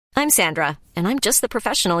I'm Sandra, and I'm just the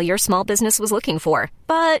professional your small business was looking for.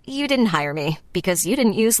 But you didn't hire me because you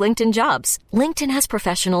didn't use LinkedIn Jobs. LinkedIn has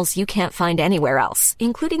professionals you can't find anywhere else,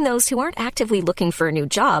 including those who aren't actively looking for a new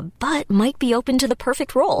job, but might be open to the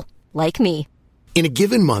perfect role, like me. In a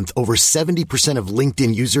given month, over 70% of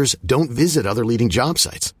LinkedIn users don't visit other leading job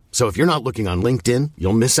sites. So if you're not looking on LinkedIn,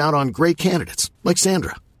 you'll miss out on great candidates like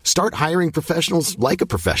Sandra. Start hiring professionals like a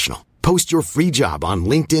professional. Post your free job on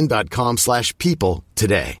linkedin.com/people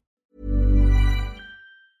today.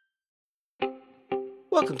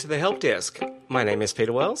 Welcome to the Help Desk. My name is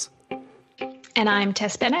Peter Wells. And I'm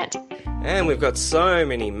Tess Bennett. And we've got so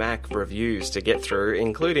many Mac reviews to get through,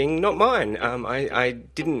 including not mine. I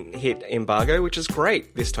didn't hit embargo, which is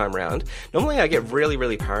great this time round. Normally I get really,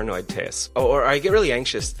 really paranoid, Tess. Or I get really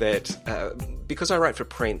anxious that because I write for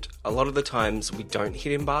print, a lot of the times we don't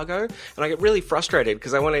hit embargo. And I get really frustrated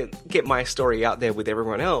because I want to get my story out there with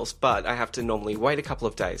everyone else, but I have to normally wait a couple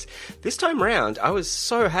of days. This time round, I was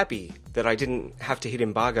so happy that I didn't have to hit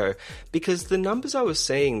embargo because the numbers I was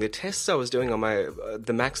seeing, the tests I was doing on my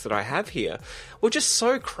the Macs that I have here, were just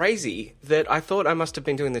so crazy that I thought I must have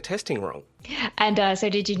been doing the testing wrong. And so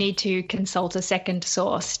did you need to consult a second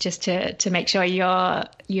source just to make sure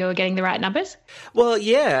you're getting the right numbers? Well,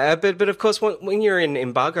 yeah, but of course when you're in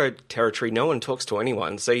embargo territory, no one talks to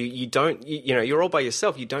anyone, so you don't you're all by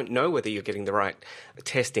yourself. You don't know whether you're getting the right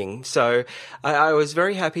testing. So I was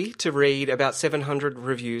very happy to read about 700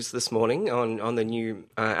 reviews this morning on the new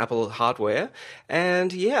Apple hardware,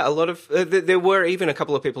 and yeah, a lot of there were even a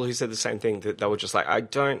couple of people who said the same thing, that they were just like,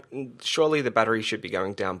 surely the battery should be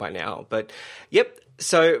going down by now. But yep.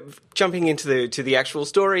 So jumping into the actual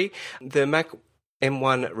story, the Mac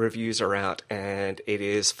M1 reviews are out, and it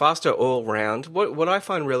is faster all round. What I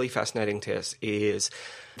find really fascinating, Tess, is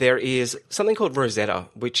there is something called Rosetta,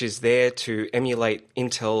 which is there to emulate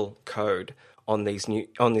Intel code on this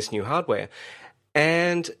new hardware,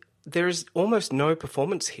 and there is almost no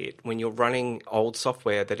performance hit when you're running old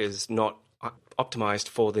software that is not optimized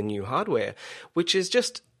for the new hardware, which is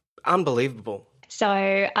just unbelievable.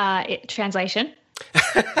 So, translation.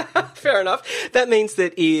 Fair enough. That means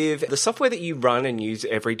that if the software that you run and use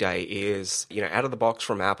every day is, out of the box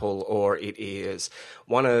from Apple, or it is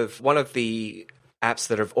one of the apps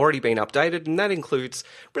that have already been updated, and that includes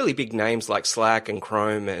really big names like Slack and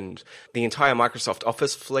Chrome, and the entire Microsoft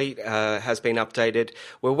Office fleet has been updated.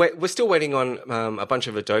 We're still waiting on a bunch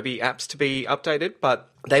of Adobe apps to be updated,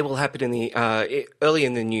 but they will happen in the early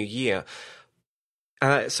in the new year.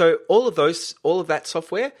 So all of that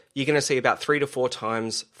software, you're going to see about 3 to 4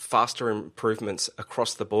 times faster improvements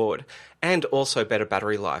across the board, and also better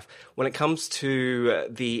battery life. When it comes to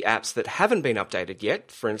the apps that haven't been updated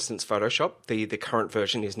yet, for instance, Photoshop, the current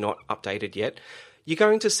version is not updated yet, you're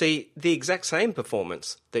going to see the exact same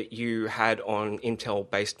performance that you had on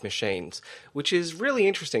Intel-based machines, which is really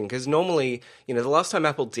interesting because normally, the last time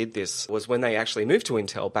Apple did this was when they actually moved to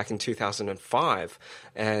Intel back in 2005.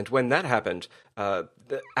 And when that happened, the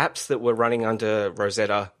apps that were running under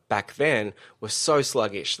Rosetta back then were so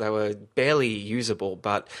sluggish. They were barely usable,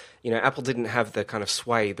 but, Apple didn't have the kind of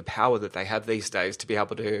sway, the power that they have these days to be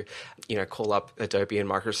able to, call up Adobe and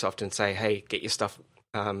Microsoft and say, hey, get your stuff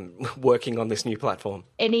working on this new platform.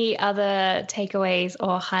 Any other takeaways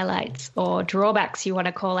or highlights or drawbacks you want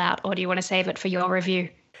to call out, or do you want to save it for your review?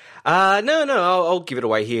 No, I'll give it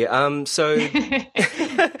away here. Listener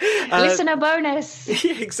bonus.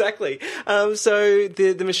 Yeah, exactly. So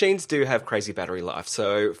the machines do have crazy battery life.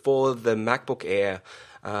 So for the MacBook Air,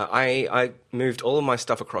 I moved all of my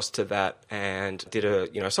stuff across to that and did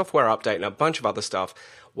a software update and a bunch of other stuff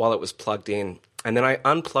while it was plugged in. And then I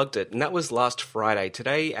unplugged it, and that was last Friday.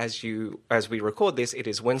 Today, as we record this, it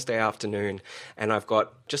is Wednesday afternoon, and I've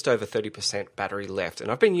got just over 30% battery left. And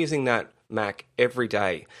I've been using that Mac every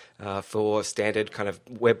day for standard kind of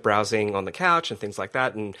web browsing on the couch and things like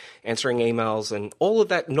that, and answering emails and all of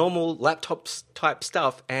that normal laptops type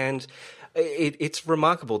stuff. And it's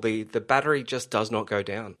remarkable. The battery just does not go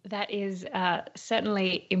down. That is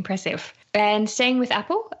certainly impressive. And staying with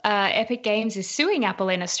Apple, Epic Games is suing Apple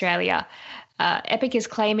in Australia. Epic is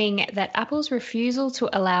claiming that Apple's refusal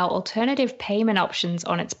to allow alternative payment options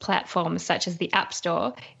on its platforms, such as the App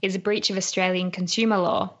Store, is a breach of Australian consumer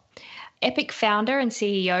law. Epic founder and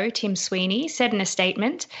CEO Tim Sweeney said in a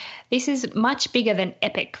statement, "This is much bigger than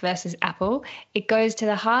Epic versus Apple. It goes to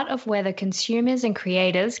the heart of whether consumers and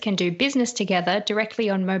creators can do business together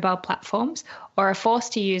directly on mobile platforms or are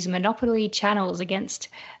forced to use monopoly channels against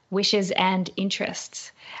wishes and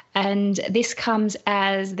interests." And this comes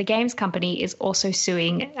as the games company is also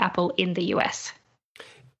suing Apple in the US.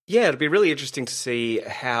 Yeah, it'd be really interesting to see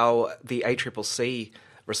how the ACCC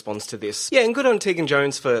responds to this. Yeah, and good on Tegan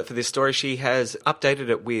Jones for this story. She has updated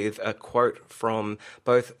it with a quote from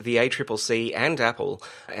both the ACCC and Apple.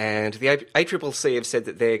 And the ACCC have said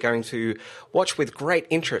that they're going to watch with great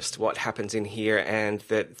interest what happens in here, and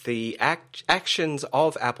that the actions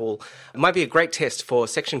of Apple might be a great test for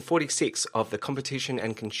Section 46 of the Competition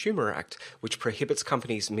and Consumer Act, which prohibits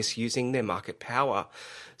companies misusing their market power.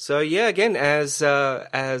 So yeah, again,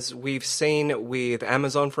 as we've seen with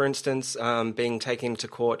Amazon, for instance, being taken to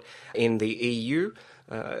court in the EU,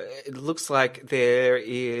 it looks like there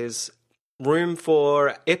is room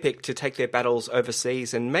for Epic to take their battles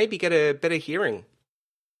overseas and maybe get a better hearing.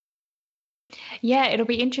 Yeah, it'll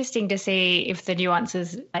be interesting to see if the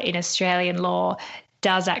nuances in Australian law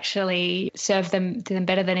does actually serve them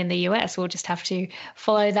better than in the US. We'll just have to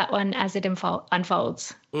follow that one as it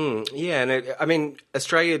unfolds. Yeah, and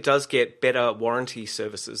Australia does get better warranty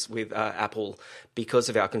services with Apple because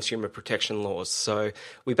of our consumer protection laws. So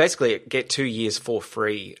we basically get 2 years for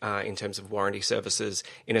free in terms of warranty services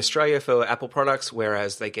in Australia for Apple products,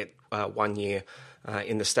 whereas they get 1 year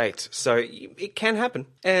in the States. So it can happen.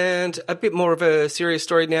 And a bit more of a serious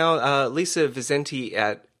story now. Lisa Vicenti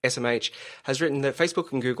at SMH has written that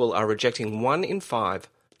Facebook and Google are rejecting 1 in 5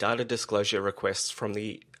 data disclosure requests from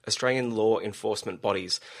the Australian law enforcement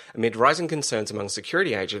bodies amid rising concerns among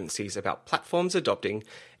security agencies about platforms adopting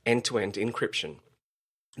end-to-end encryption.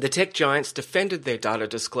 The tech giants defended their data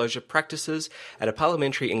disclosure practices at a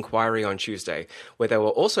parliamentary inquiry on Tuesday, where they were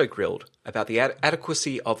also grilled about the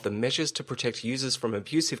adequacy of the measures to protect users from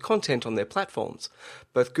abusive content on their platforms.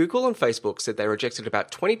 Both Google and Facebook said they rejected about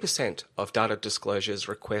 20% of data disclosures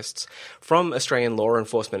requests from Australian law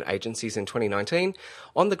enforcement agencies in 2019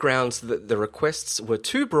 on the grounds that the requests were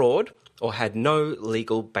too broad or had no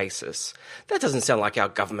legal basis. That doesn't sound like our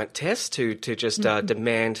government test to just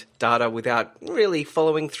demand data without really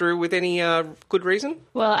following through with any good reason.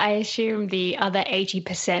 Well, I assume the other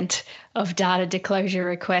 80% of data disclosure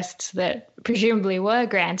requests that presumably were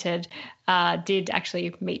granted did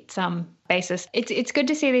actually meet some basis. It's good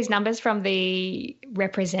to see these numbers from the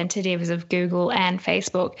representatives of Google and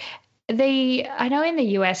Facebook. I know in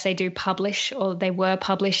the US they do publish, or they were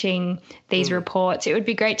publishing these reports. It would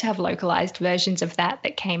be great to have localized versions of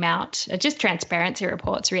that came out, just transparency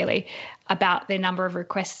reports really, about the number of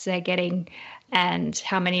requests they're getting and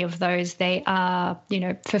how many of those they are,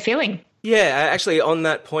 fulfilling. Yeah, actually, on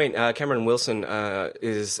that point, Cameron Wilson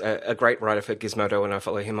is a great writer for Gizmodo, and I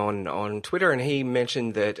follow him on Twitter, and he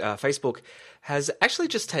mentioned that Facebook has actually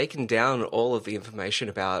just taken down all of the information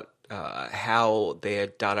about how their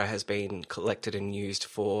data has been collected and used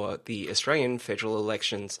for the Australian federal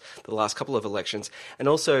elections, the last couple of elections, and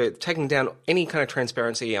also taking down any kind of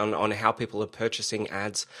transparency on how people are purchasing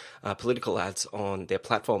ads, political ads on their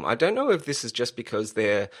platform. I don't know if this is just because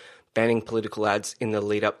they're banning political ads in the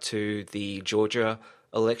lead up to the Georgia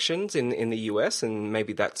elections in the US, and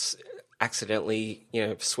maybe that's accidentally,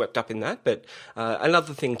 swept up in that. But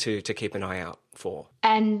another thing to keep an eye out for.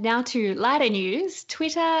 And now to lighter news.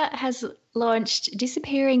 Twitter has launched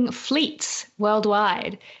disappearing fleets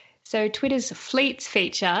worldwide. So Twitter's Fleets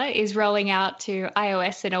feature is rolling out to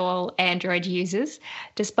iOS and all Android users.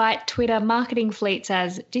 Despite Twitter marketing fleets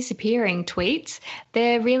as disappearing tweets,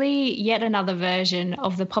 they're really yet another version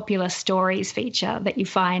of the popular Stories feature that you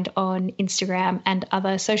find on Instagram and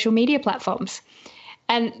other social media platforms.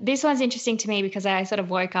 And this one's interesting to me because I sort of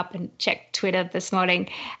woke up and checked Twitter this morning,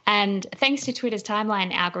 and thanks to Twitter's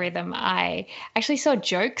timeline algorithm, I actually saw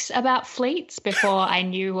jokes about fleets before I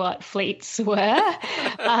knew what fleets were.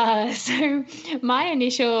 So my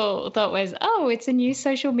initial thought was, oh, it's a new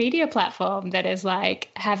social media platform that is like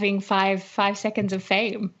having five seconds of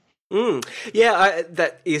fame. Yeah,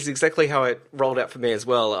 that is exactly how it rolled out for me as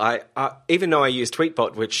well. I even though I use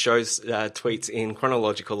Tweetbot, which shows tweets in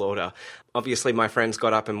chronological order, obviously my friends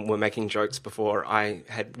got up and were making jokes before I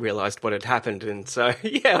had realised what had happened. And so,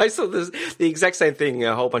 yeah, I saw the exact same thing.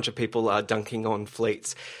 A whole bunch of people are dunking on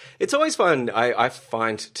fleets. It's always fun, I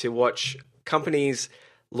find, to watch companies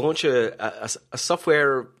launch a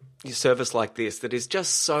software service like this that is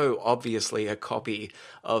just so obviously a copy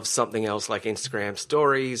of something else like Instagram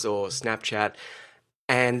Stories or Snapchat,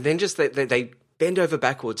 and then just they bend over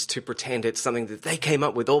backwards to pretend it's something that they came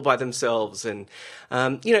up with all by themselves. And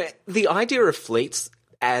the idea of fleets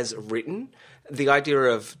as written, the idea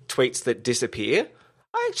of tweets that disappear,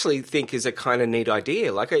 I actually think is a kind of neat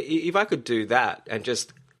idea. Like, if I could do that and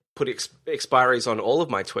just put expiries on all of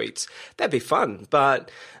my tweets, that'd be fun.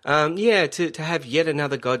 But to have yet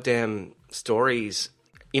another goddamn Stories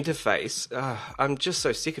interface, I'm just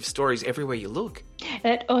so sick of stories everywhere you look.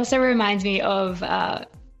 It also reminds me of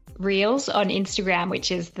Reels on Instagram,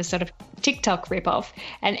 which is the sort of TikTok ripoff,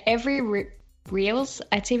 and every Reels,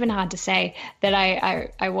 it's even hard to say, that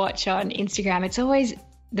I watch on Instagram, it's always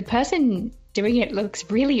the person doing it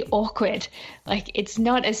looks really awkward. Like it's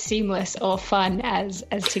not as seamless or fun as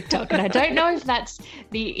TikTok. And I don't know if that's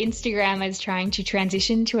the Instagram is trying to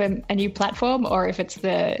transition to a new platform, or if it's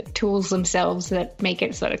the tools themselves that make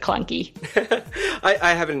it sort of clunky.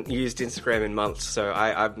 I haven't used Instagram in months, so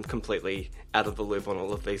I'm completely out of the loop on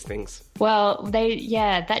all of these things. Well,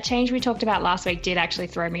 that change we talked about last week did actually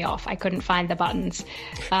throw me off. I couldn't find the buttons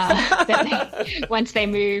once they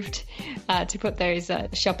moved to put those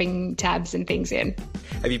shopping tabs and things in.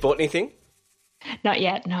 Have you bought anything? Not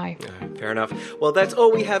yet, no. Fair enough. Well, that's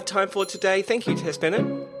all we have time for today. Thank you, Tess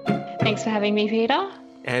Bennett. Thanks for having me, Peter.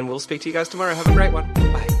 And we'll speak to you guys tomorrow. Have a great one.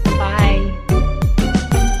 Bye. Bye.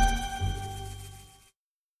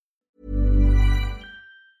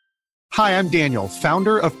 Hi, I'm Daniel,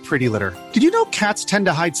 founder of Pretty Litter. Did you know cats tend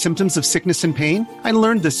to hide symptoms of sickness and pain? I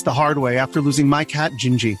learned this the hard way after losing my cat,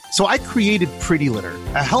 Gingy. So I created Pretty Litter,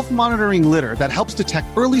 a health monitoring litter that helps detect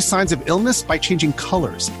early signs of illness by changing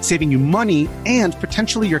colors, saving you money and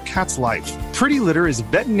potentially your cat's life. Pretty Litter is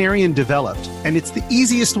veterinarian developed, and it's the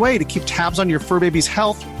easiest way to keep tabs on your fur baby's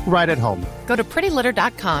health right at home. Go to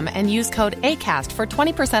prettylitter.com and use code ACAST for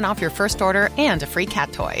 20% off your first order and a free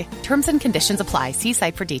cat toy. Terms and conditions apply. See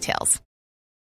site for details.